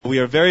We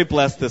are very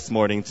blessed this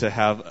morning to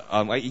have,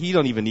 you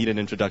don't even need an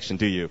introduction,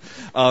 do you?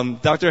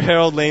 Dr.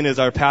 Harold Lane is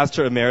our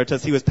pastor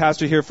emeritus. He was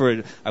pastor here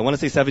for, I want to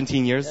say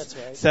 17 years. That's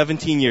right.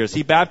 17 years.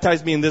 He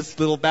baptized me in this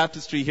little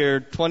baptistry here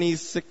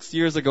 26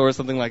 years ago or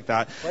something like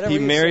that. Whatever he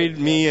you married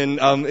say, me,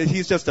 and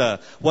he's just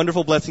a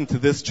wonderful blessing to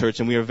this church,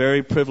 and we are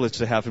very privileged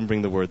to have him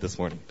bring the word this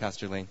morning.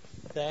 Pastor Lane.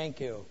 Thank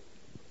you.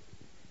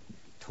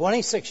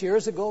 26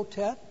 years ago,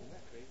 Ted?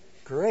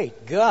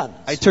 Great guns.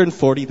 I turned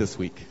 40 this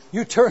week.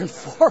 You turned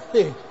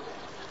 40.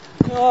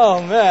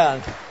 Oh,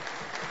 man.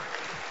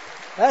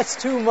 That's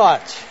too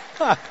much.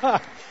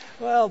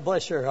 Well,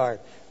 bless your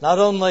heart. Not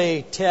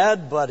only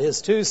Ted, but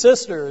his two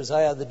sisters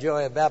I had the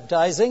joy of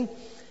baptizing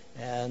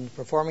and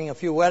performing a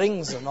few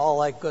weddings and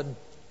all that good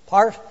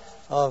part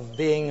of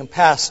being a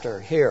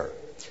pastor here.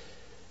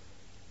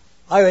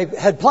 I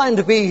had planned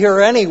to be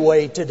here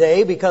anyway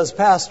today because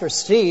Pastor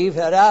Steve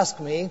had asked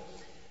me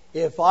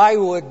if I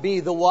would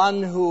be the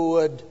one who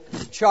would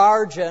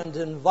charge and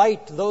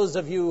invite those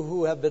of you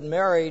who have been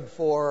married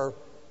for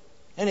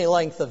any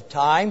length of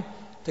time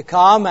to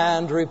come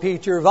and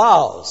repeat your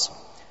vows.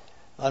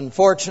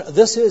 Unfortunately,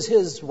 this is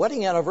his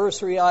wedding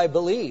anniversary, I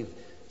believe,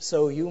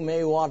 so you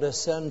may want to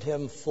send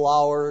him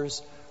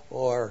flowers,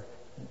 or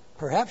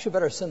perhaps you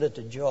better send it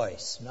to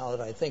Joyce, now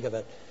that I think of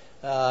it.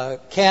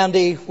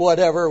 Candy,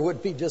 whatever,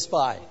 would be just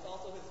fine.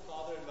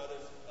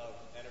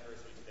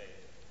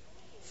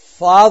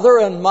 Father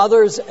and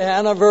Mother's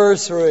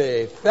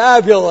anniversary.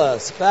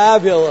 Fabulous,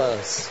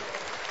 fabulous.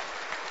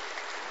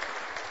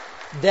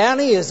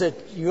 Danny, is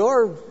it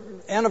your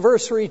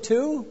anniversary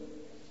too?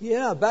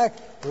 Yeah,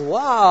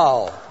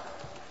 wow.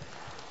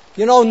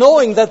 You know,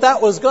 knowing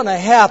that was going to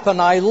happen,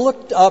 I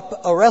looked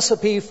up a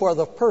recipe for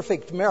the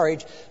perfect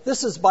marriage.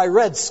 This is by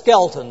Red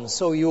Skelton,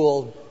 so you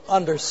will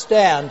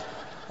understand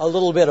a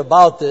little bit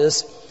about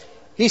this.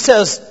 He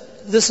says,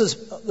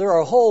 there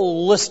are a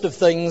whole list of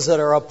things that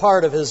are a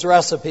part of his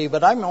recipe,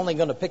 but I'm only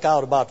going to pick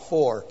out about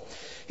 4.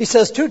 He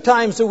says 2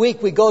 times a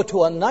week we go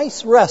to a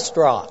nice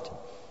restaurant.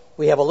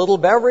 We have a little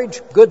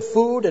beverage, good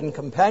food, and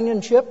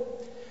companionship.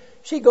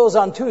 She goes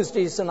on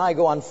Tuesdays and I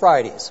go on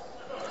Fridays.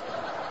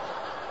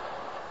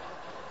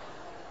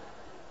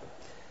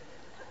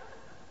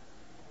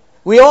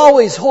 We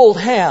always hold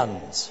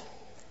hands.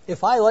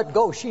 If I let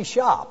go, she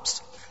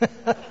shops.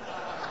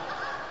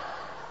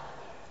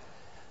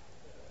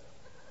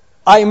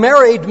 I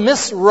married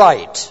Miss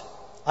Wright.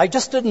 I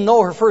just didn't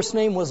know her first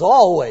name was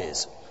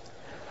Always.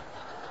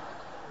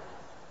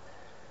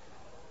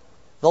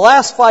 The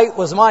last fight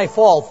was my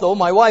fault, though.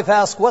 My wife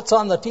asked, "What's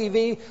on the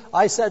TV?"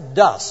 I said,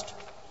 "Dust."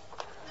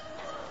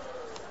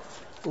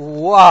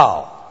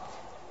 Wow.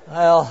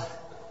 Well,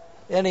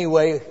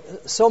 anyway,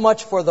 so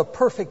much for the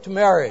perfect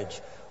marriage,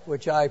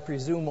 which I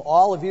presume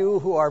all of you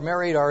who are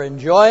married are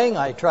enjoying.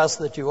 I trust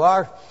that you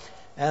are,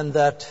 and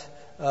that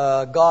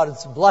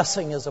God's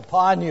blessing is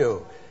upon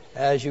you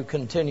as you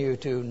continue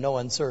to know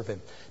and serve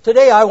Him.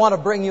 Today I want to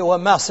bring you a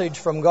message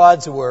from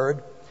God's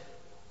Word.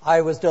 I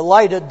was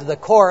delighted the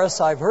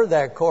chorus. I've heard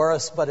that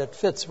chorus, but it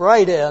fits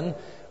right in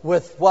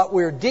with what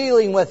we're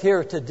dealing with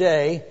here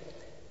today.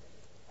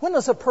 When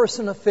is a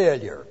person a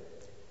failure?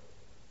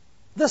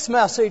 This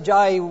message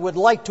I would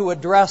like to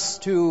address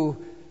to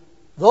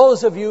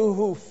those of you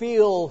who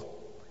feel,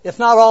 if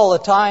not all the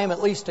time,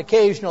 at least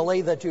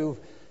occasionally, that you've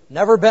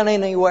never been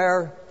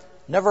anywhere,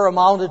 never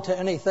amounted to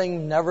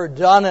anything, never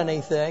done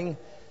anything.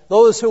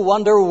 Those who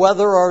wonder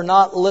whether or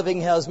not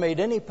living has made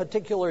any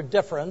particular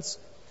difference.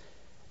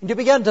 And you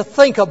begin to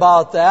think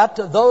about that.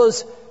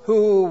 Those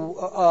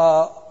whose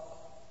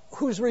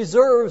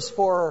reserves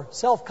for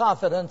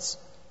self-confidence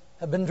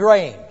have been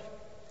drained.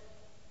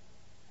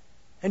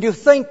 And you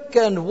think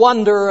and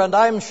wonder, and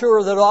I'm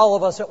sure that all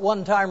of us at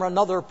one time or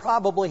another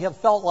probably have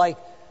felt like,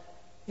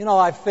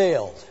 I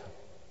failed.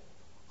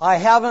 I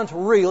haven't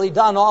really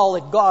done all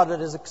that God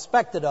has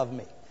expected of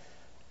me.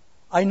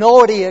 I know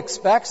what He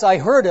expects. I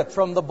heard it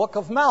from the book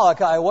of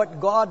Malachi.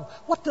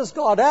 What does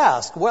God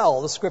ask?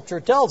 Well, the Scripture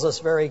tells us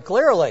very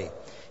clearly.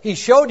 He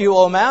showed you,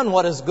 O man,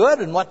 what is good,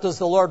 and what does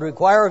the Lord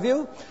require of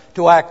you?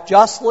 To act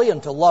justly,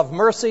 and to love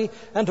mercy,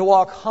 and to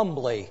walk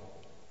humbly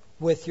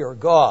with your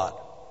God.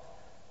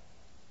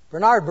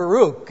 Bernard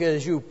Baruch,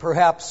 as you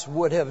perhaps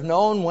would have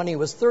known, when he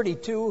was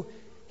 32,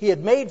 he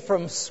had made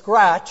from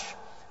scratch,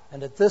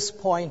 and at this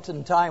point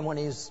in time when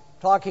he's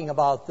talking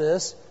about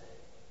this,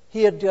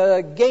 he had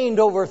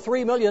gained over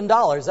 $3 million.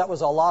 That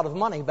was a lot of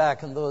money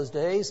back in those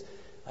days.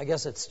 I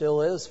guess it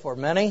still is for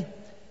many.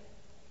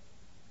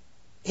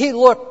 He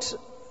looked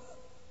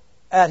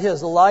at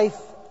his life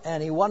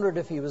and he wondered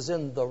if he was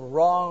in the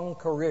wrong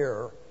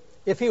career,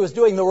 if he was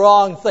doing the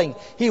wrong thing.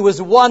 He was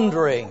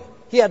wondering.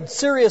 He had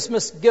serious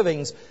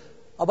misgivings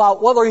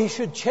about whether he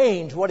should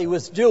change what he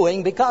was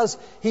doing because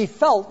he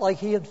felt like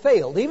he had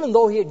failed, even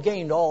though he had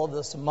gained all of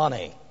this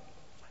money.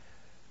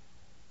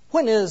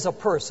 When is a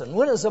person,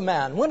 when is a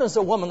man, when is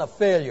a woman a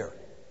failure?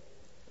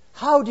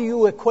 How do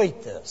you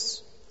equate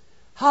this?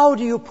 How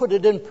do you put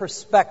it in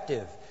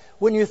perspective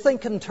when you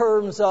think in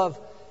terms of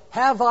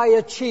Have I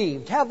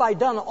achieved? Have I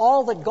done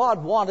all that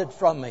God wanted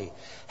from me?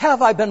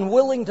 Have I been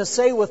willing to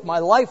say with my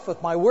life,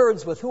 with my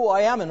words, with who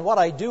I am and what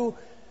I do,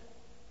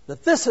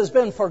 that this has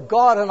been for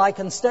God, and I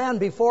can stand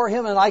before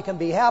Him and I can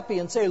be happy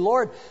and say,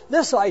 Lord,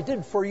 this I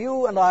did for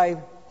you, and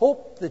I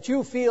hope that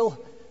you feel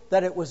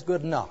that it was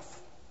good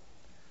enough.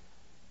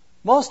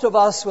 Most of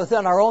us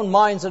within our own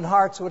minds and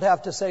hearts would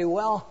have to say,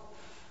 well,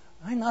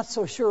 I'm not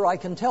so sure I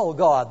can tell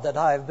God that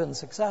I've been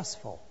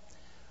successful.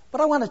 But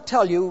I want to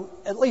tell you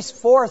at least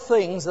 4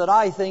 things that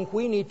I think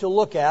we need to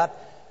look at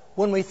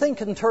when we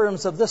think in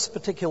terms of this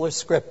particular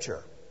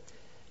scripture.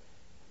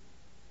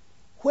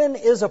 When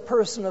is a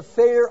person a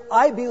failure?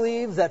 I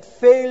believe that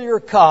failure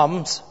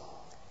comes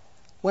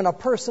when a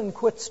person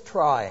quits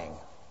trying.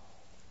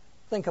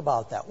 Think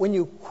about that. When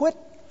you quit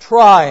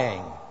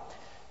trying,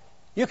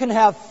 you can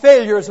have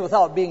failures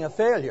without being a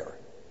failure.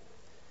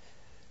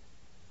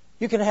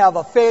 You can have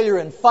a failure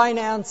in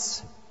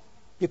finance.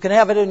 You can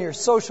have it in your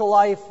social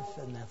life,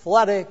 in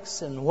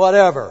athletics, and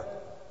whatever.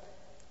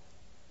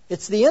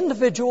 It's the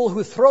individual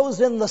who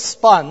throws in the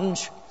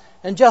sponge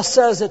and just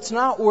says, it's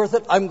not worth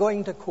it, I'm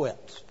going to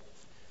quit.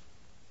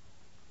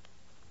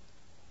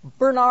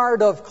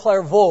 Bernard of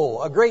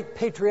Clairvaux, a great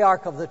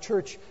patriarch of the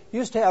church,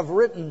 used to have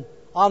written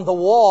on the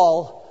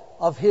wall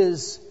of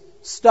his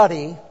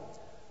study,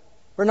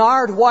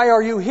 Bernard, why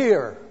are you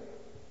here?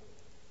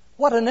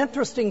 What an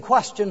interesting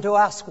question to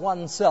ask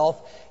oneself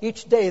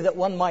each day that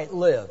one might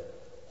live.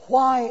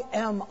 Why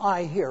am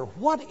I here?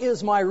 What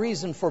is my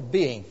reason for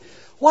being?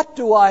 What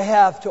do I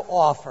have to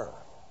offer?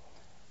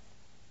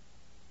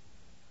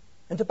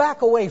 And to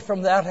back away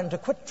from that and to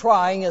quit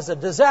trying is a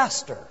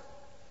disaster.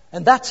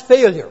 And that's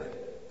failure,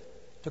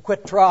 to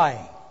quit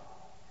trying.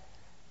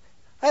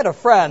 I had a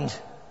friend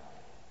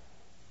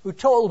who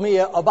told me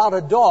about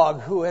a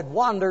dog who had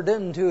wandered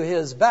into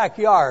his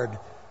backyard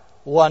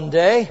one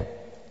day.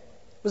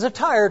 It was a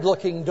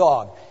tired-looking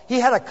dog. He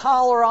had a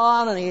collar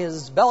on and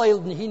his belly,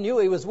 he knew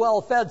he was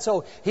well fed,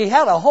 so he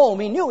had a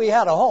home. He knew he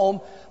had a home,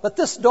 but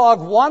this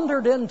dog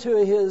wandered into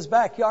his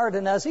backyard,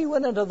 and as he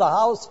went into the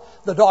house,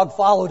 the dog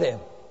followed him.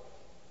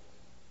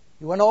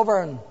 He went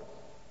over and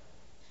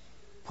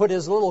put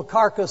his little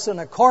carcass in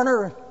a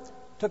corner,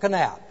 took a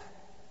nap.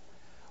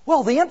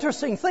 Well, the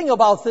interesting thing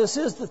about this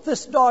is that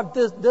this dog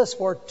did this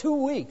for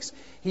 2 weeks.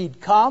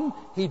 He'd come,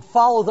 he'd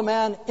follow the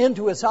man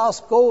into his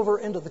house, go over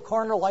into the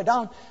corner, lie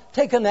down,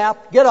 take a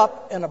nap, get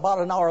up, and about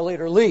an hour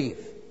later leave.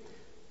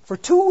 For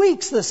 2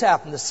 weeks this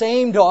happened. The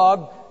same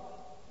dog,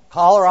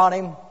 collar on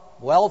him,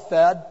 well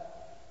fed,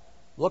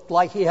 looked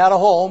like he had a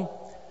home.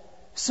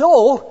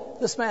 So,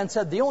 this man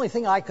said, the only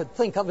thing I could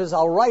think of is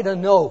I'll write a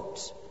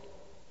note.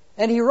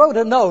 And he wrote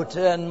a note,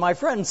 and my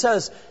friend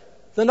says,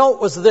 the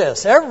note was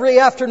this: every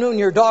afternoon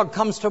your dog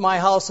comes to my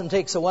house and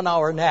takes a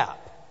 1-hour nap.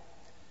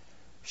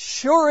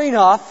 Sure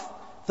enough,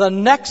 the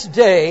next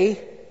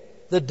day,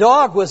 the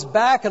dog was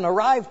back and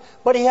arrived,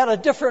 but he had a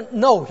different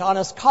note on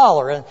his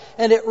collar,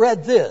 and it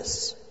read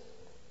this: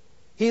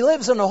 he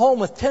lives in a home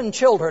with 10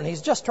 children.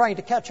 He's just trying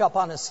to catch up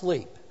on his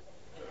sleep.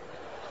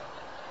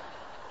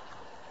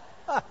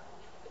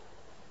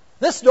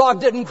 This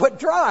dog didn't quit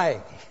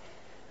trying.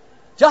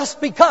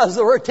 Just because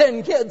there were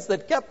 10 kids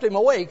that kept him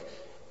awake,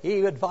 he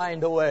would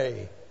find a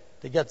way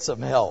to get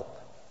some help.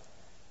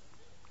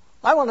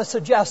 I want to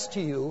suggest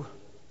to you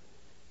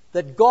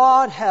that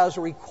God has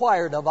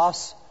required of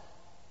us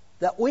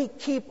that we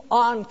keep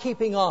on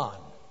keeping on.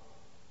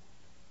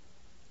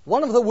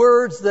 One of the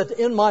words that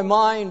in my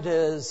mind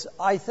is,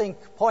 I think,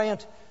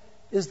 poignant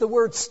is the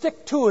word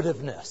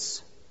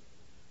stick-to-itiveness.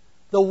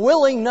 The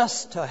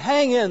willingness to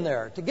hang in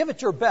there, to give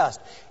it your best,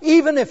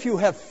 even if you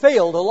have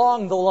failed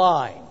along the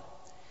line.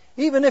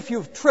 Even if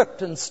you've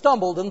tripped and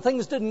stumbled and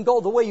things didn't go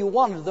the way you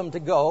wanted them to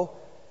go,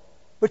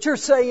 but you're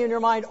saying in your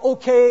mind,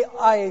 okay,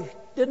 I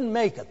didn't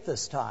make it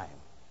this time,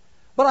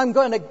 but I'm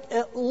going to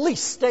at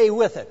least stay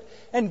with it.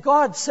 And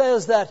God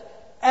says that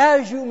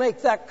as you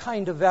make that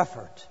kind of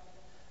effort,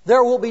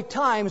 there will be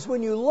times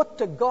when you look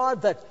to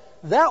God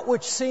that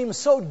which seems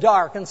so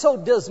dark and so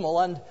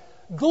dismal and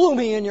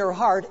gloomy in your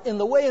heart in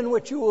the way in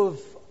which you have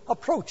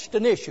approached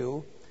an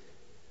issue,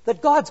 that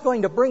God's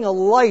going to bring a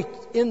light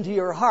into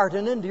your heart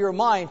and into your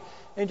mind,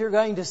 and you're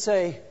going to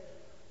say,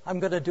 I'm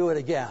going to do it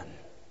again.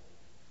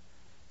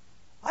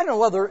 I don't know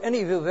whether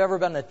any of you have ever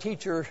been a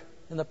teacher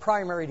in the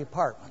primary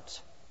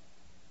department.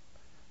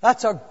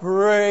 That's a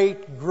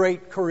great,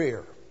 great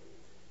career.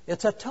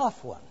 It's a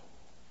tough one.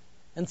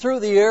 And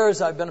through the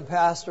years, I've been a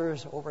pastor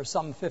over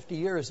some 50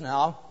 years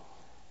now.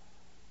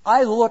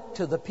 I look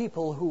to the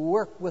people who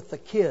work with the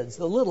kids,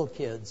 the little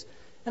kids,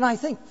 and I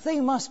think they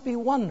must be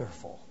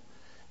wonderful.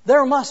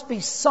 There must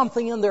be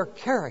something in their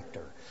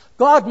character.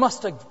 God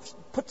must have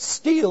put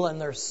steel in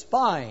their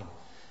spine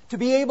to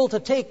be able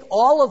to take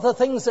all of the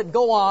things that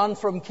go on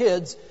from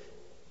kids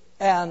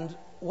and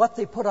what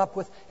they put up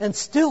with and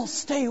still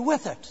stay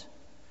with it.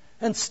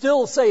 And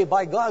still say,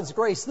 by God's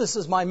grace, this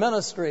is my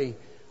ministry.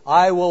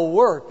 I will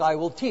work, I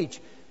will teach.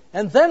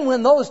 And then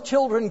when those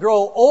children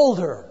grow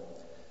older,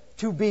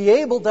 to be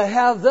able to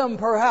have them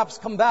perhaps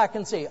come back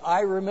and say,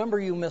 I remember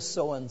you, Miss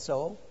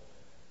So-and-so.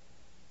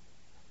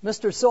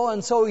 Mr.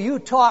 So-and-so, you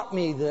taught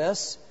me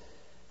this.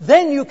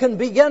 Then you can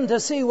begin to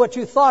see what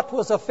you thought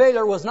was a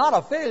failure was not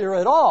a failure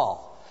at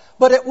all.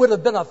 But it would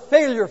have been a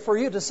failure for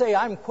you to say,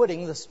 I'm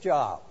quitting this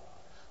job.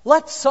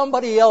 Let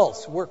somebody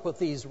else work with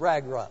these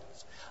rag runs.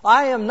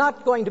 I am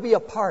not going to be a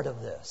part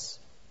of this.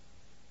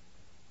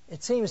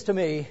 It seems to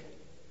me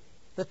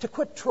that to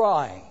quit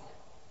trying,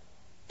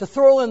 to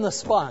throw in the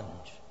sponge,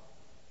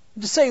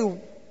 to say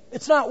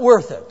it's not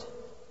worth it,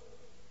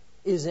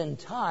 is in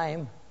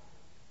time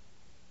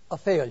a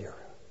failure.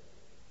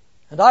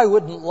 And I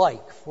wouldn't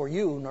like for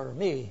you nor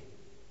me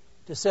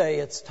to say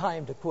it's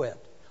time to quit.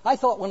 I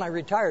thought when I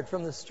retired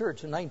from this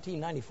church in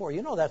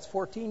 1994, that's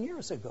 14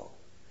 years ago.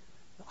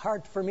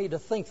 Hard for me to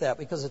think that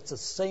because it's the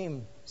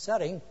same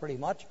setting pretty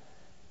much.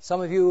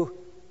 Some of you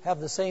have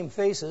the same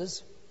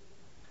faces.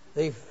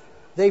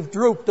 They've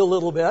drooped a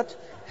little bit.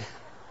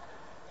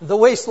 The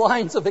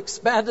waistlines have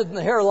expanded and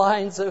the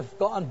hairlines have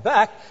gone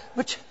back.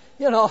 But,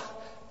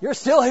 you're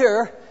still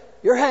here.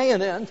 You're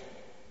hanging in.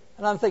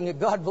 And I'm thinking,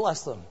 God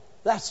bless them.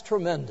 That's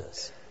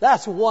tremendous.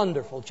 That's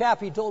wonderful.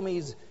 Chappie told me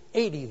he's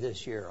 80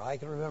 this year. I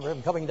can remember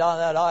him coming down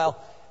that aisle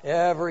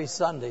every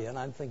Sunday. And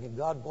I'm thinking,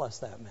 God bless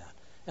that man.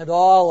 And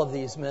all of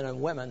these men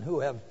and women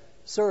who have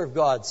served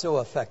God so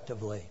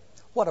effectively.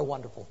 What a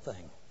wonderful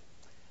thing.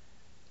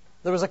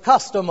 There was a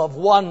custom of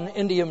one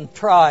Indian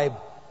tribe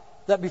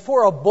that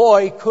before a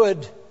boy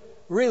could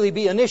really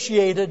be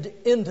initiated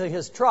into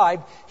his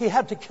tribe, he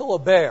had to kill a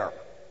bear.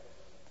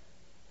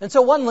 And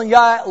so one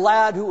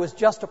lad who was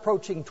just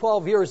approaching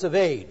 12 years of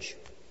age,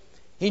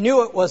 he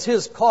knew it was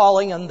his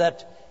calling and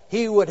that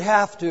he would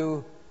have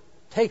to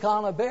take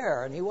on a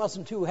bear. And he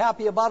wasn't too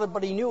happy about it,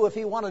 but he knew if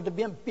he wanted to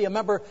be a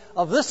member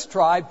of this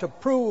tribe to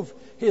prove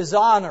his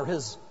honor,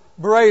 his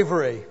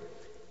bravery,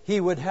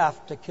 he would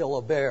have to kill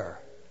a bear.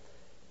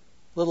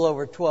 A little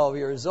over 12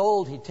 years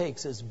old, he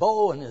takes his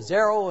bow and his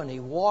arrow and he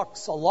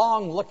walks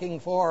along looking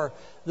for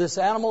this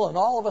animal, and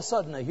all of a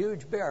sudden a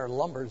huge bear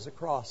lumbers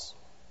across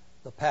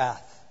the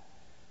path.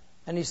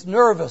 And he's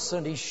nervous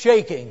and he's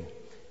shaking,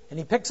 and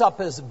he picks up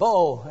his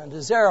bow and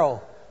his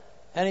arrow,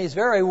 and he's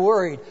very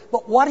worried.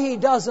 But what he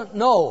doesn't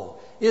know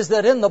is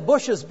that in the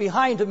bushes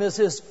behind him is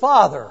his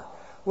father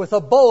with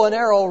a bow and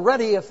arrow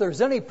ready. If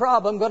there's any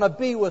problem going to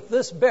be with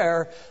this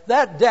bear,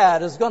 that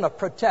dad is going to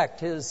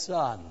protect his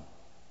son.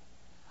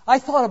 I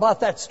thought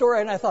about that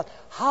story and I thought,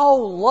 how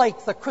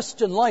like the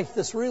Christian life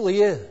this really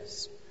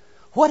is.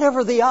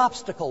 Whatever the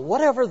obstacle,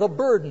 whatever the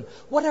burden,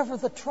 whatever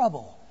the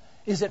trouble.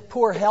 Is it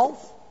poor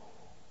health?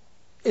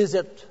 Is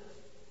it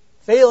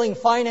failing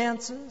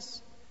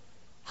finances?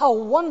 How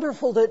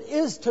wonderful it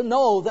is to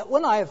know that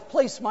when I have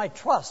placed my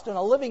trust in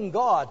a living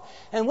God,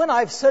 and when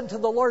I've said to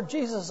the Lord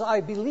Jesus,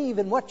 I believe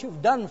in what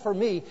you've done for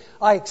me,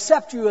 I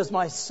accept you as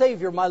my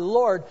Savior, my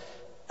Lord,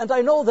 and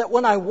I know that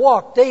when I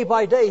walk day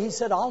by day, He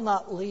said, I'll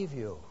not leave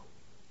you.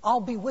 I'll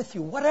be with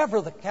you,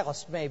 whatever the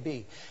cost may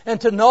be.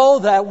 And to know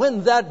that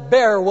when that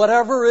bear,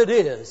 whatever it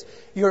is,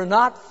 you're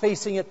not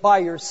facing it by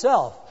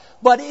yourself.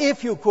 But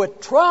if you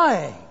quit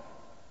trying,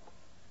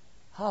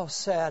 how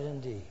sad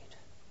indeed.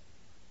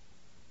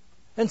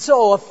 And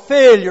so a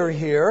failure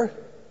here,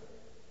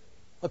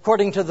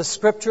 according to the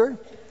Scripture,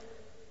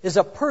 is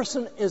a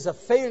person is a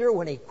failure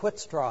when he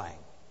quits trying.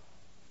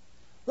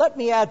 Let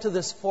me add to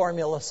this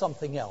formula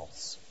something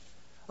else.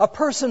 A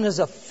person is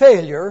a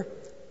failure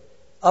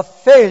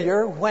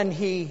when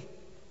he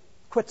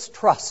quits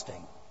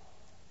trusting.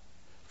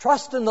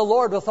 Trust in the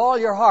Lord with all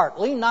your heart.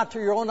 Lean not to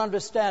your own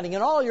understanding.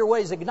 In all your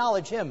ways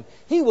acknowledge Him.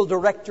 He will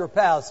direct your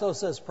paths. So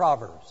says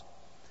Proverbs.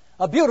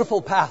 A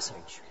beautiful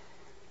passage.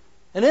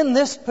 And in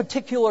this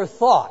particular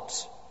thought,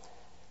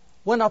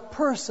 when a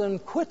person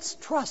quits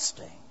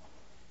trusting,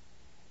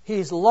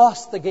 he's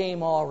lost the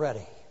game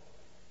already.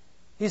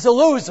 He's a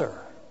loser.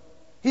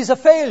 He's a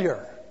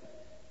failure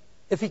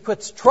if he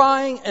quits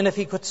trying and if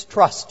he quits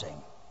trusting.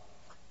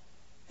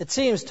 It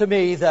seems to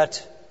me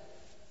that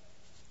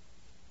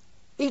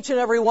each and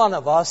every one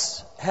of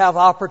us have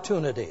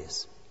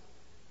opportunities.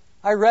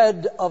 I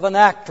read of an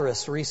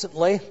actress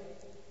recently,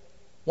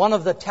 one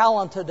of the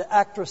talented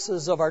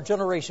actresses of our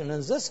generation,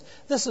 and this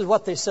is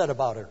what they said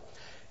about her.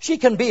 She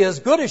can be as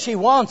good as she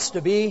wants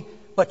to be,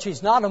 but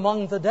she's not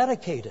among the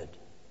dedicated.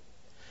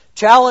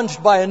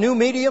 Challenged by a new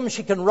medium,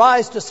 she can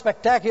rise to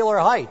spectacular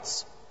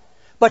heights,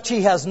 but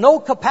she has no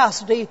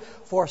capacity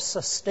for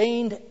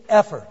sustained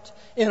effort.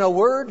 In a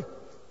word,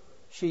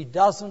 she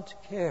doesn't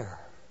care.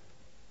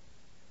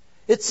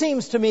 It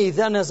seems to me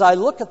then, as I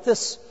look at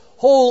this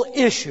whole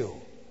issue,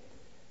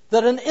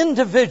 that an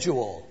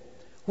individual,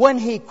 when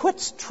he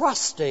quits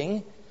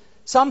trusting,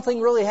 something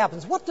really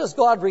happens. What does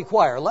God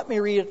require? Let me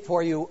read it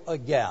for you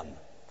again.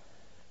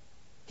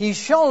 He's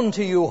shown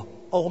to you,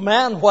 O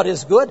man, what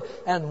is good,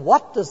 and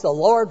what does the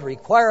Lord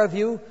require of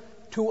you?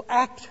 To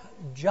act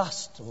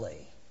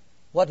justly.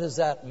 What does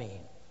that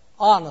mean?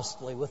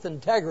 Honestly, with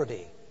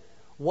integrity,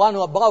 one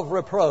above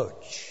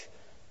reproach.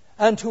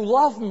 And to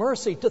love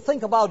mercy, to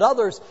think about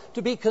others,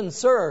 to be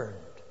concerned.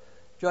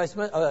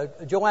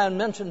 Joanne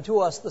mentioned to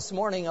us this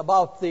morning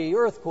about the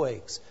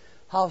earthquakes,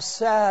 How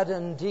sad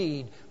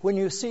indeed when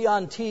you see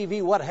on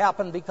TV what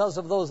happened because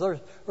of those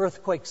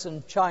earthquakes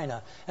in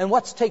China and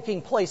what's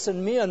taking place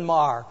in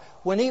Myanmar,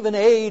 when even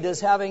aid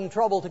is having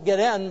trouble to get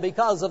in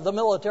because of the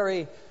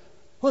military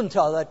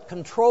junta that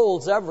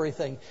controls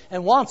everything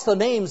and wants the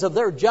names of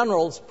their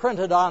generals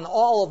printed on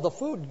all of the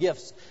food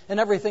gifts and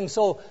everything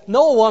so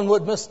no one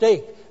would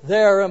mistake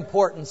their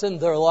importance in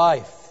their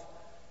life.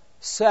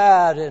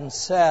 Sad and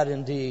sad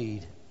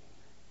indeed.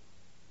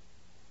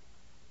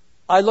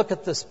 I look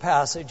at this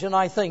passage and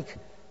I think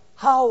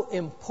how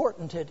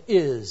important it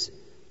is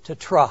to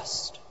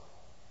trust.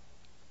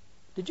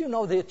 Did you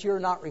know that you're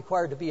not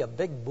required to be a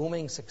big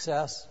booming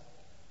success?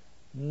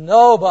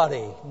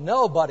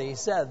 Nobody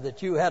said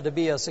that you had to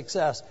be a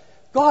success.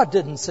 God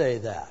didn't say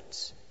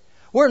that.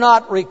 We're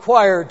not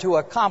required to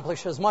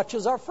accomplish as much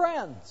as our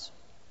friends.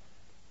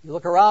 You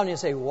look around and you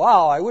say,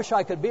 wow, I wish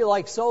I could be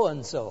like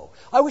so-and-so.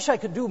 I wish I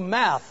could do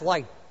math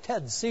like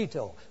Ted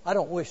Cito. I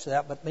don't wish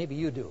that, but maybe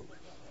you do.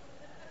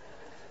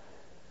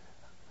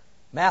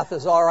 Math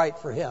is all right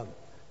for him.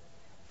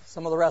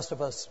 Some of the rest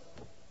of us,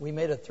 we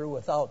made it through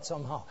without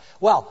somehow.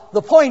 Well,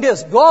 the point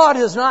is, God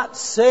is not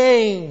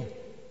saying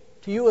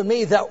to you and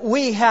me that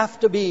we have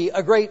to be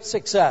a great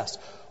success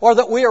or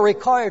that we are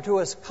required to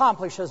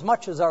accomplish as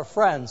much as our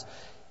friends.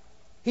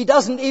 He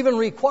doesn't even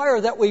require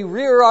that we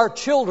rear our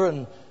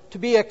children to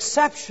be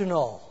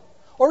exceptional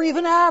or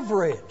even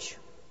average.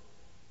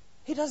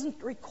 He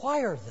doesn't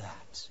require that.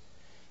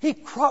 He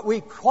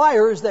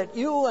requires that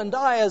you and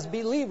I, as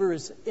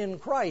believers in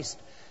Christ,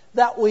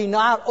 that we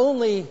not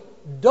only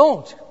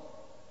don't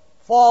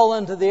fall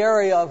into the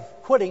area of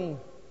quitting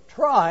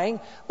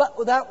trying,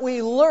 but that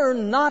we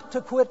learn not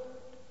to quit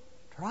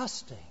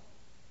trusting.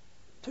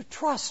 To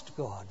trust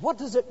God. What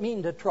does it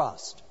mean to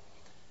trust?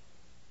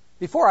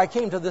 Before I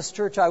came to this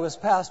church, I was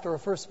pastor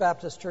of First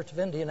Baptist Church of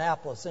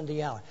Indianapolis,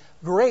 Indiana.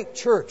 Great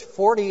church,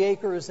 40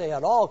 acres.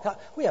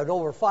 We had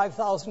over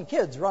 5,000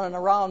 kids running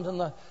around in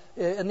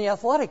the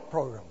athletic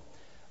program.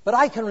 But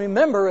I can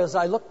remember as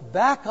I look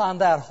back on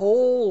that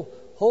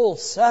whole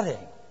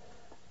setting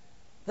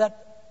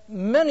that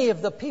many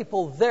of the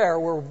people there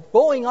were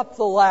going up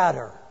the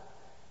ladder.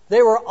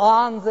 They were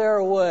on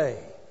their way.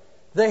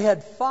 They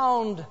had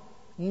found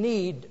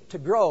need to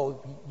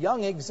grow,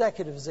 young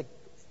executives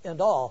and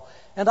all.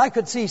 And I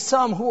could see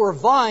some who were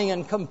vying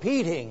and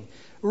competing,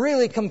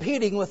 really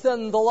competing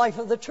within the life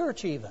of the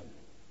church even.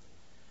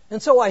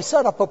 And so I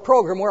set up a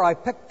program where I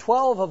picked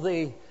 12 of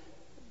the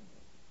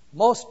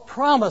most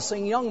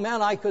promising young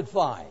men I could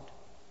find.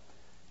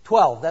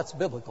 12, that's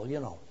biblical, you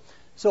know.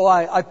 So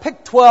I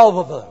picked 12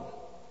 of them.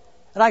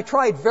 And I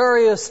tried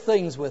various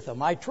things with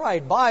them. I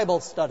tried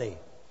Bible study.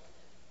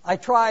 I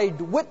tried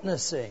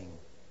witnessing.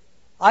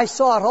 I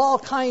sought all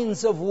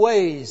kinds of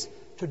ways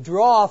to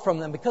draw from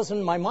them, because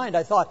in my mind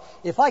I thought,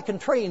 if I can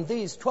train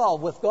these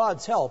 12 with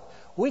God's help,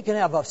 we can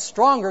have a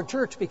stronger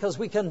church because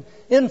we can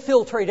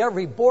infiltrate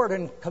every board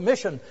and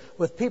commission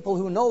with people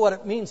who know what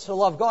it means to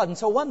love God. And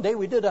so one day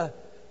we did a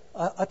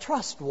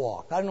trust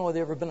walk. I don't know whether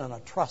you've ever been on a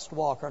trust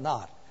walk or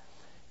not.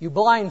 You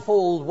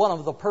blindfold one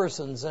of the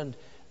persons, and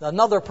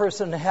another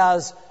person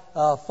has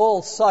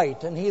full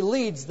sight, and he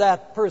leads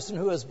that person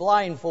who is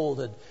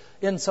blindfolded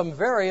in some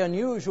very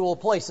unusual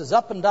places,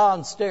 up and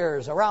down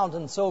stairs, around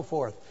and so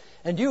forth.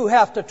 And you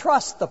have to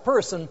trust the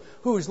person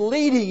who's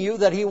leading you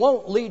that he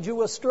won't lead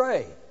you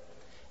astray.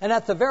 And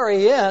at the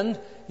very end,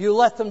 you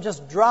let them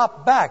just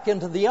drop back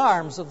into the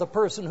arms of the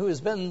person who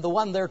has been the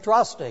one they're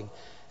trusting.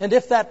 And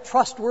if that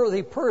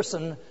trustworthy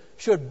person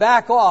should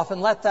back off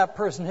and let that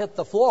person hit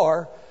the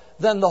floor,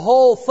 then the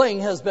whole thing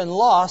has been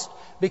lost,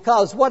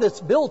 because what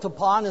it's built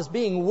upon is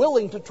being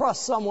willing to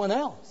trust someone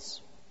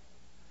else.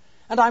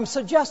 And I'm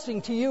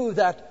suggesting to you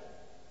that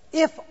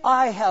if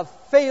I have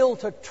failed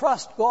to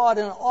trust God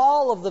in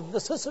all of the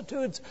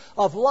vicissitudes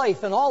of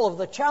life and all of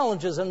the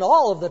challenges and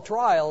all of the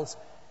trials,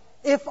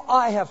 if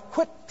I have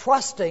quit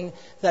trusting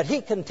that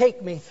He can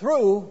take me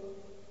through,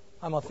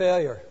 I'm a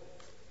failure.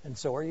 And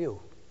so are you.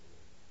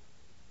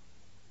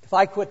 If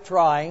I quit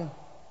trying,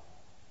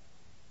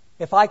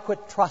 if I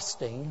quit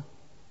trusting,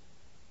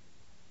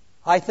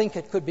 I think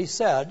it could be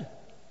said,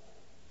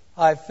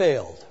 I've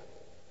failed.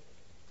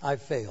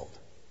 I've failed.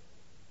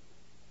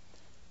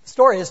 The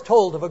story is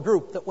told of a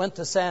group that went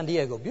to San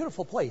Diego.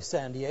 Beautiful place,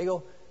 San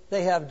Diego.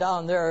 They have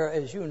down there,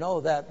 as you know,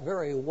 that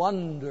very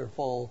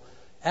wonderful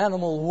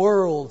animal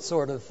world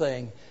sort of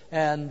thing,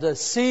 and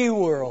Sea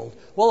World.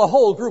 Well, a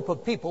whole group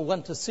of people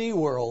went to Sea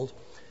World,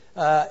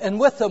 and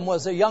with them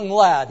was a young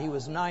lad. He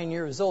was 9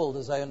 years old,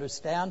 as I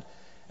understand.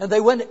 And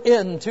they went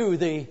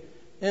into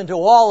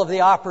all of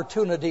the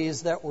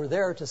opportunities that were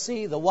there to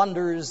see the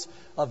wonders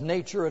of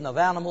nature and of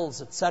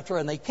animals,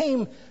 etc. And they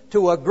came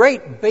to a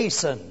great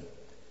basin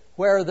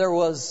where there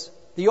was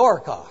the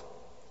orca,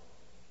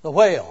 the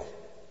whale.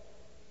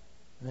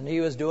 And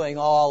he was doing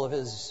all of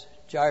his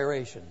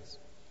gyrations.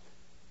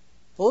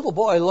 The little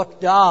boy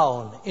looked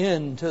down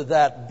into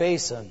that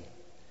basin.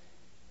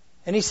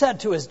 And he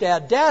said to his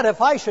dad, "Dad, if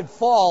I should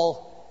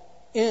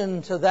fall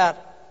into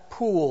that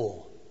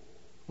pool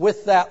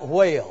with that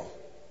whale,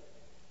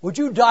 Would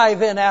you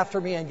dive in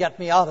after me and get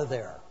me out of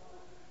there?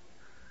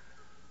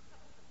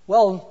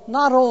 Well,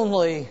 not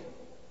only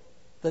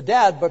the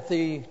dad, but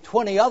the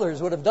 20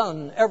 others would have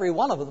done, every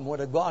one of them would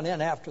have gone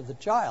in after the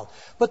child.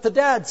 But the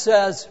dad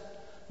says,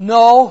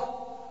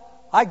 no,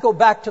 I go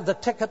back to the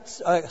ticket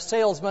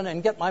salesman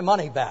and get my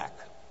money back.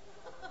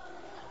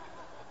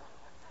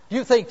 Do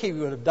you think he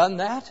would have done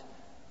that?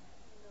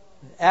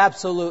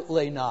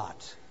 Absolutely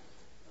not.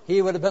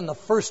 He would have been the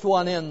first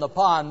one in the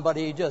pond, but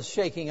he just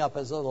shaking up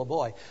his little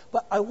boy.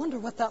 But I wonder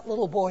what that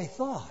little boy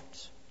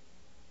thought.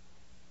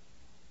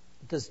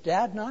 Does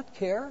Dad not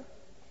care?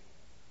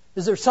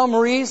 Is there some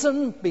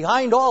reason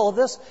behind all of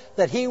this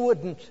that he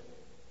wouldn't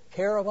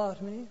care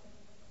about me?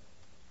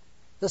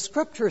 The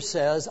Scripture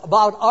says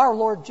about our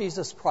Lord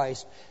Jesus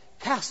Christ,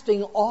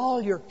 casting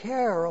all your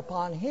care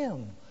upon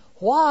Him.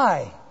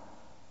 Why?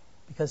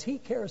 Because He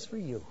cares for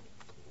you.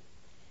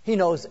 He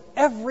knows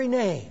every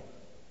name.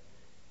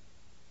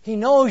 He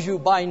knows you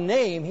by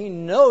name. He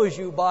knows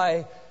you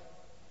by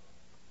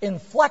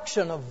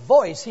inflection of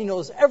voice. He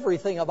knows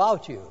everything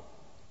about you.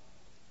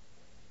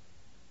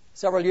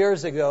 Several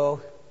years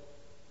ago,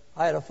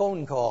 I had a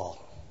phone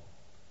call.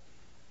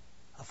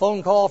 A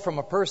phone call from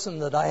a person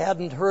that I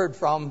hadn't heard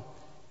from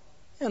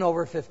in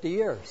over 50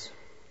 years.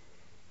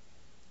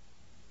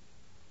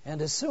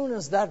 And as soon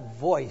as that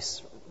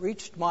voice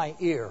reached my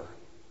ear,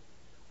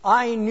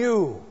 I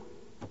knew,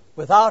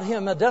 without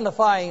him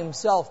identifying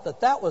himself, that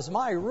that was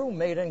my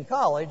roommate in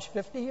college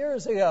 50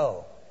 years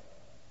ago.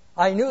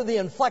 I knew the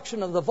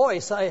inflection of the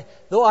voice,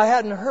 though I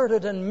hadn't heard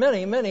it in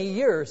many, many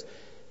years.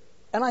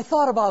 And I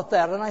thought about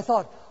that, and I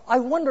thought, I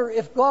wonder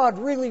if God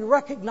really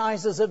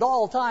recognizes at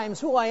all times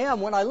who I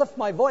am when I lift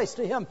my voice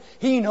to Him.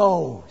 He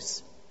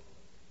knows.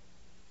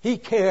 He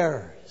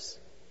cares.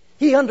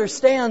 He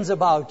understands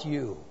about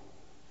you.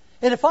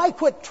 And if I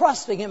quit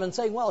trusting Him and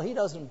saying, well, He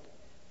doesn't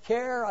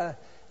care,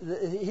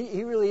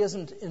 He really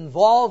isn't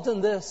involved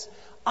in this,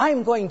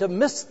 I'm going to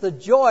miss the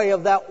joy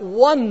of that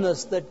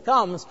oneness that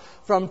comes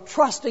from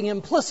trusting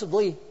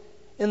implicitly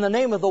in the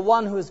name of the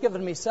one who has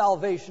given me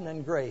salvation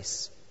and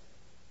grace,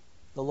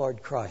 the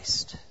Lord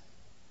Christ.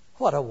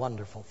 What a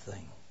wonderful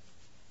thing.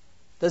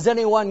 Does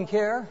anyone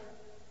care?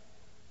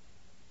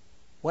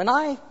 When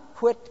I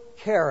quit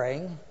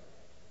caring,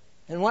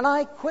 and when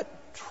I quit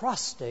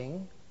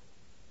trusting,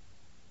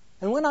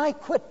 and when I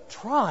quit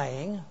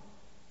trying,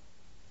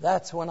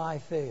 that's when I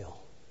fail.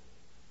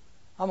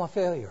 I'm a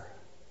failure.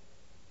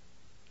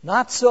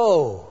 Not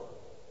so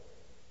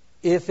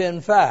if,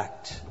 in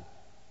fact,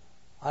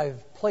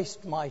 I've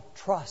placed my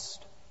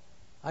trust.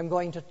 I'm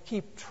going to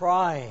keep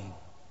trying.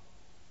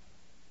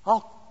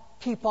 I'll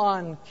keep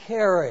on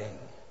caring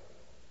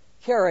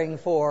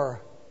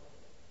for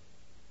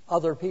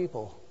other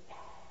people,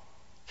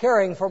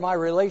 caring for my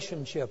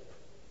relationship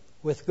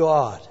with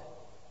God.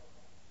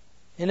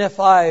 And if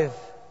I've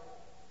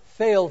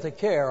failed to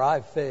care,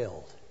 I've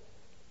failed.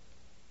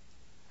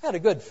 I had a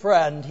good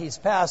friend, he's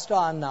passed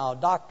on now,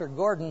 Dr.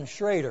 Gordon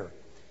Schrader.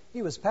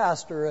 He was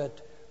pastor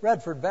at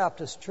Redford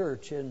Baptist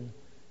Church in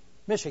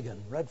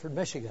Michigan, Redford,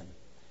 Michigan.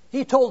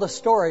 He told a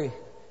story,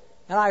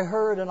 and I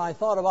heard and I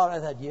thought about it. I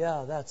thought,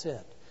 yeah, that's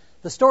it.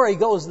 The story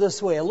goes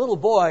this way. A little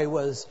boy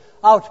was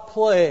out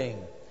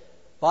playing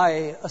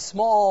by a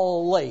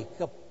small lake,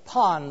 a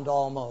pond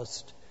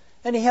almost.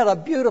 And he had a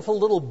beautiful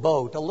little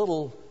boat, a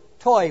little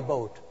toy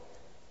boat.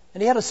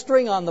 And he had a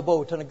string on the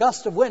boat, and a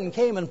gust of wind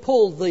came and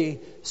pulled the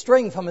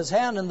string from his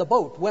hand, and the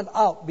boat went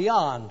out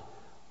beyond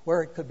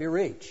where it could be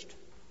reached.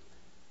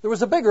 There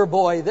was a bigger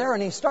boy there,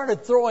 and he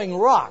started throwing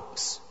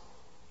rocks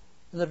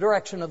in the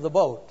direction of the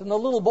boat. And the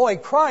little boy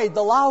cried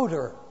the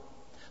louder.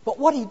 But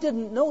what he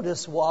didn't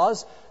notice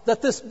was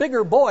that this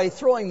bigger boy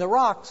throwing the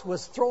rocks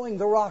was throwing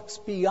the rocks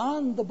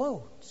beyond the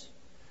boat.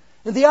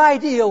 And the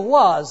idea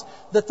was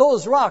that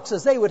those rocks,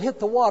 as they would hit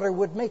the water,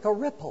 would make a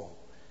ripple.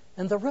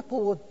 And the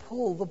ripple would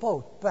pull the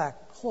boat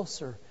back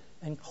closer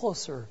and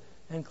closer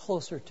and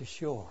closer to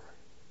shore.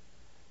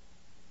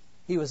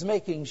 He was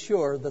making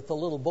sure that the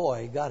little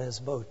boy got his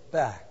boat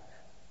back.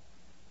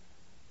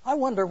 I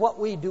wonder what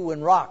we do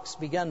when rocks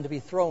begin to be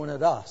thrown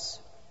at us.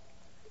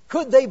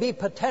 Could they be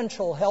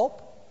potential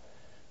help?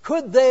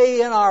 Could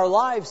they in our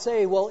lives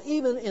say, well,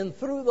 even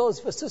through those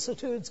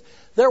vicissitudes,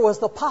 there was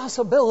the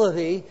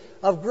possibility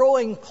of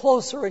growing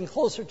closer and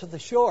closer to the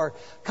shore,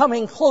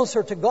 coming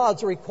closer to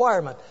God's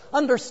requirement,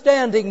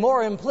 understanding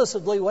more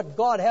implicitly what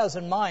God has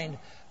in mind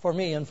for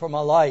me and for my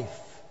life.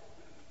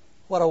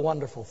 What a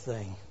wonderful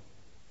thing.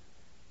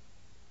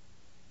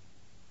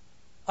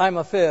 I'm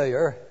a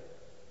failure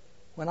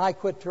when I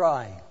quit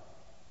trying.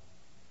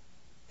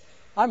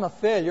 I'm a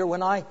failure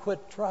when I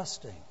quit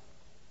trusting.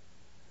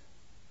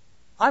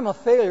 I'm a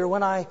failure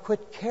when I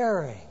quit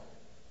caring.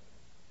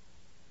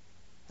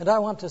 And I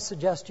want to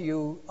suggest to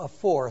you a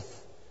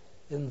fourth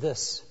in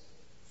this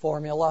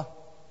formula,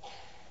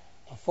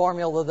 a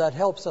formula that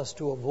helps us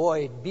to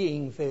avoid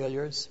being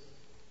failures.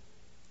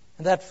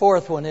 And that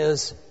fourth one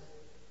is,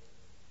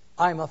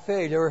 I'm a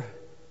failure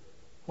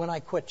when I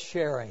quit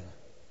sharing.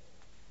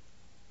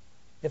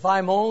 If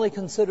I'm only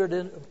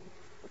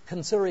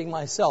considering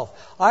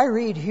myself. I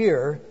read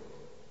here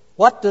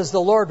What does the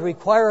Lord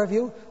require of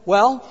you?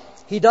 Well,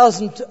 He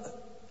doesn't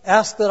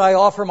ask that I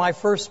offer my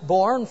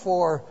firstborn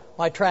for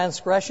my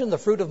transgression, the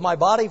fruit of my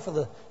body for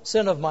the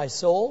sin of my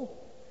soul.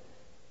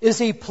 Is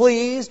He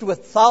pleased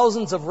with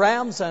thousands of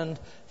rams and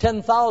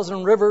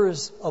 10,000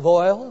 rivers of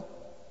oil?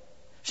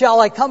 Shall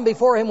I come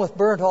before Him with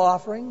burnt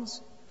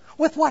offerings?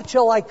 With what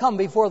shall I come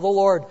before the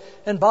Lord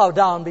and bow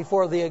down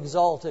before the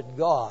exalted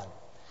God?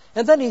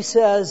 And then he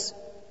says,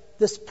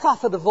 this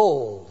prophet of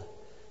old,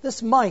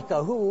 this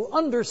Micah who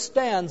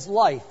understands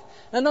life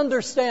and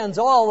understands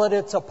all that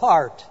it's a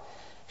part,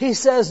 he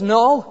says,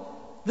 no,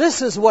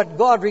 this is what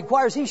God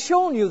requires. He's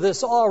shown you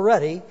this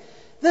already.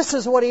 This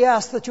is what He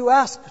asks, that you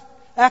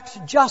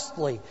act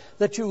justly,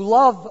 that you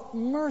love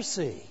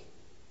mercy,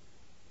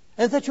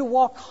 and that you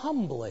walk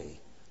humbly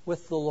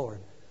with the Lord.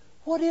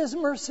 What is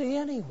mercy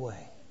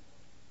anyway?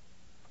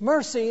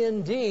 Mercy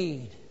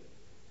indeed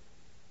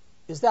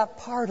is that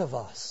part of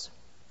us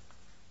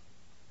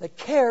that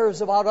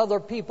cares about other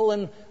people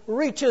and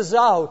reaches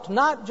out,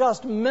 not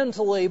just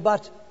mentally,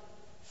 but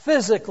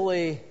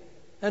physically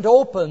and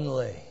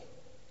openly.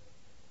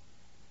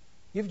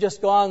 You've just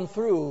gone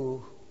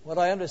through what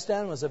I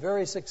understand was a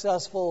very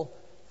successful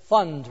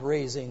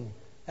fundraising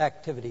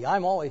activity.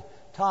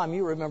 Tom,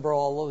 you remember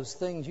all those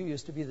things. You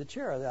used to be the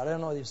chair of that. I don't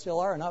know if you still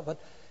are or not, but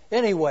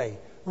anyway,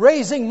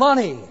 raising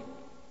money.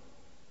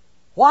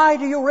 Why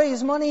do you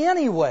raise money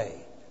anyway?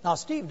 Now,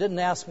 Steve didn't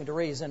ask me to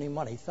raise any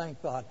money,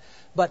 thank God.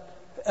 But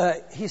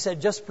he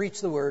said, just preach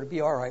the word, it'll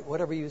be all right.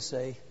 Whatever you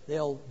say,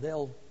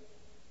 they'll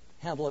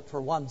handle it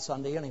for one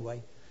Sunday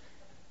anyway.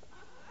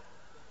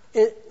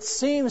 It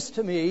seems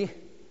to me,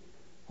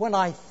 when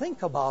I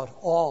think about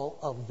all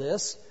of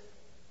this,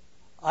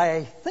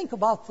 I think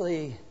about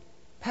the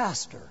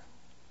pastor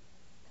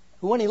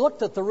who, when he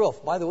looked at the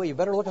roof, by the way, you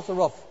better look at the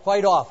roof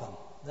quite often.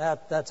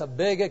 That's a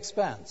big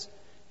expense,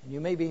 and you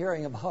may be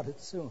hearing about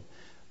it soon.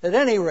 At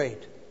any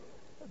rate,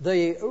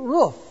 the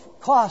roof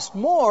cost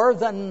more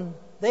than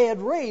they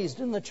had raised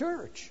in the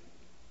church.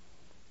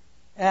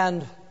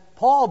 And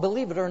Paul,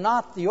 believe it or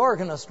not, the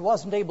organist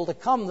wasn't able to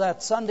come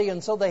that Sunday,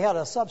 and so they had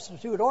a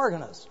substitute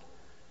organist.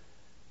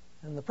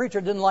 And the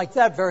preacher didn't like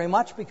that very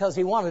much because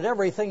he wanted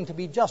everything to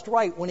be just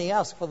right when he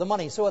asked for the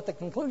money. So at the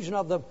conclusion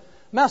of the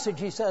message,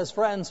 he says,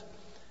 friends,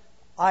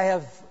 I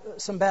have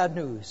some bad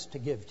news to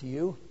give to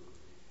you.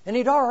 And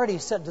he'd already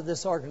said to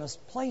this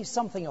organist, play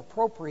something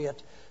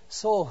appropriate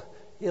so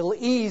it'll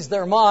ease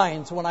their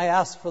minds when I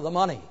ask for the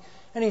money.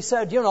 And he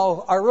said,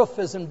 our roof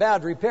is in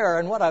bad repair,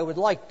 and what I would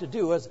like to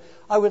do is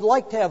I would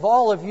like to have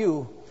all of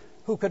you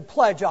who could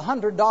pledge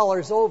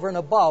 $100 over and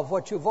above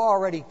what you've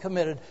already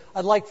committed,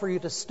 I'd like for you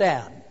to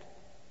stand.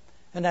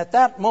 And at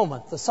that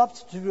moment, the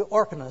substitute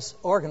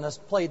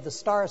organist played the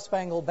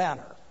Star-Spangled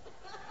Banner.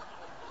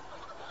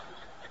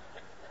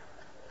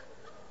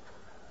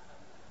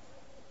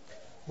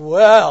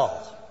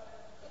 Well,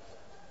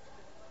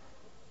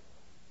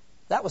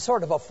 that was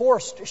sort of a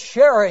forced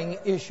sharing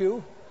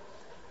issue.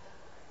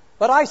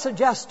 But I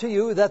suggest to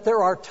you that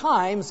there are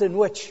times in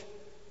which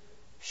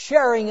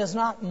sharing is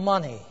not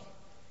money.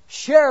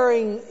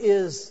 Sharing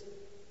is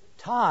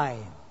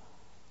time,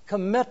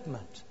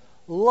 commitment,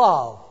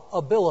 love,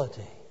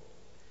 ability.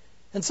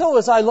 And so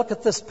as I look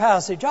at this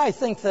passage, I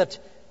think that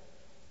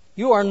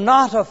you are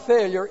not a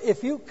failure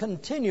if you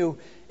continue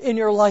in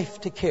your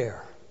life to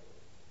care.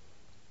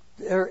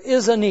 There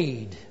is a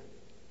need.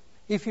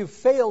 If you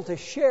fail to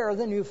share,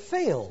 then you've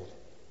failed.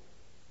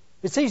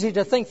 It's easy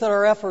to think that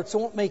our efforts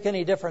won't make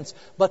any difference,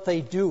 but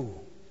they do.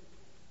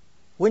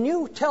 When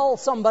you tell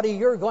somebody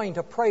you're going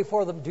to pray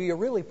for them, do you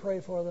really pray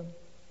for them?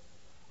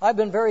 I've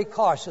been very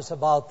cautious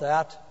about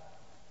that.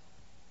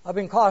 I've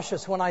been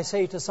cautious when I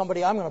say to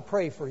somebody, I'm going to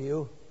pray for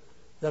you,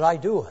 that I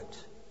do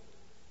it.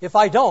 If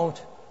I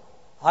don't,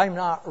 I'm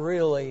not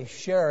really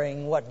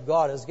sharing what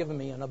God has given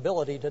me, an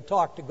ability to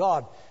talk to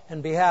God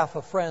in behalf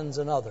of friends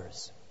and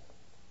others.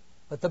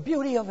 But the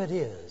beauty of it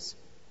is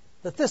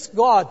that this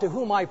God to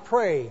whom I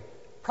pray,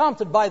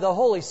 prompted by the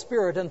Holy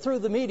Spirit and through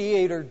the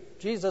mediator,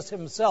 Jesus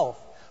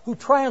Himself, who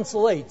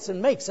translates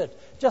and makes it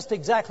just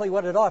exactly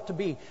what it ought to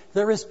be,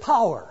 there is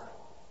power.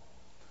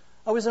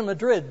 I was in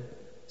Madrid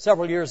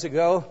several years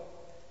ago,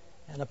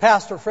 and a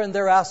pastor friend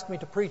there asked me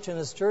to preach in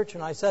his church,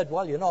 and I said,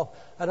 well,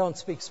 I don't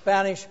speak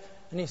Spanish.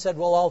 And he said,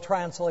 well, I'll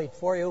translate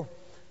for you.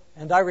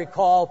 And I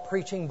recall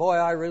preaching,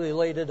 I really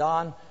laid it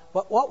on.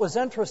 But what was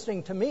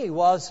interesting to me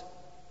was,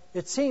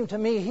 it seemed to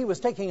me he was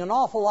taking an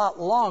awful lot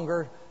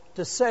longer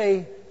to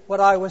say what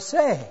I was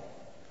saying.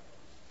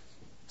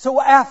 So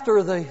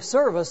after the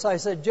service, I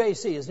said,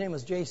 JC, his name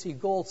was JC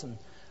Goldson.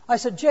 I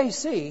said,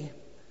 JC,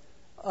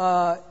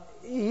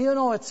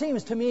 it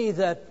seems to me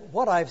that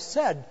what I've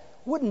said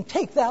wouldn't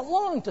take that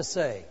long to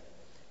say.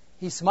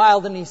 He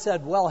smiled and he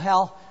said, well,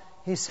 Hal,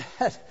 he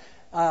said,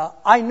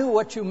 I knew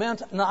what you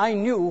meant and I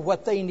knew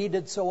what they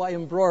needed, so I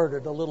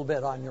embroidered a little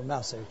bit on your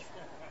message.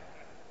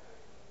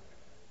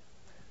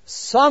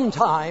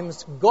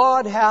 Sometimes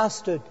God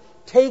has to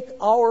take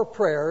our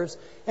prayers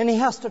and He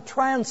has to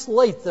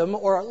translate them,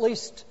 or at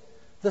least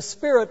The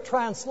Spirit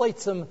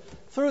translates them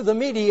through the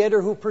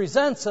mediator who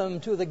presents them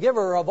to the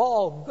giver of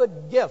all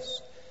good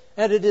gifts.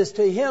 And it is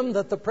to Him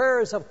that the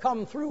prayers have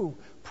come through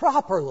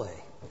properly,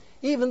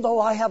 even though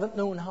I haven't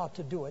known how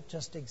to do it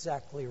just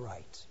exactly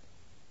right.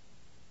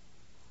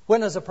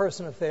 When is a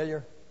person a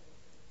failure?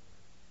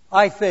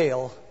 I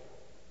fail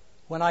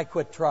when I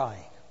quit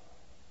trying.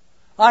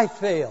 I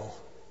fail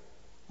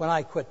when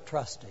I quit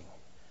trusting.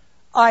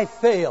 I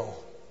fail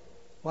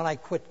when I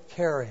quit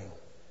caring.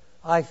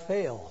 I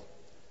fail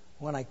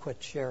when I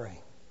quit sharing.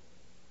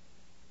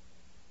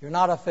 You're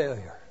not a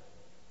failure.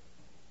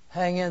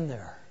 Hang in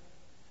there.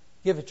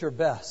 Give it your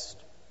best.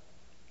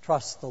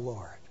 Trust the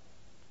Lord.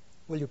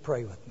 Will you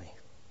pray with me?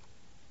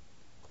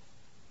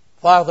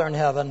 Father in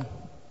heaven,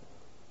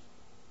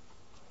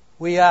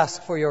 we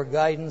ask for your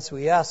guidance.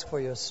 We ask for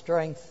your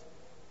strength.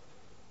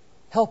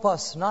 Help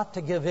us not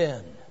to give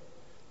in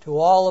to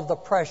all of the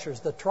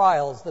pressures, the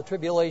trials, the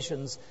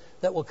tribulations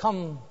that will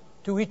come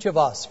to each of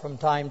us from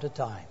time to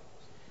time.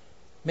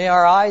 May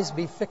our eyes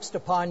be fixed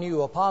upon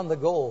you, upon the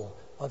goal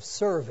of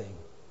serving,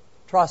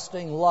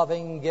 trusting,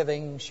 loving,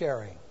 giving,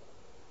 sharing.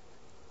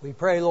 We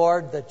pray,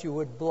 Lord, that you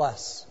would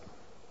bless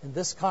in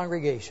this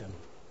congregation.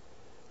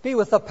 Be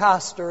with the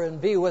pastor and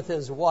be with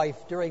his wife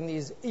during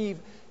these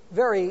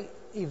very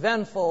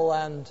eventful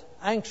and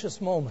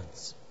anxious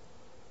moments.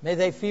 May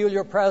they feel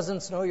your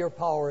presence, know your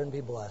power, and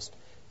be blessed.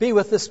 Be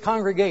with this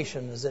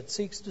congregation as it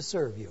seeks to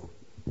serve you.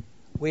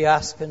 We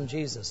ask in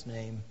Jesus'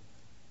 name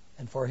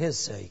and for his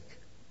sake.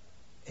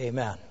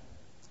 Amen.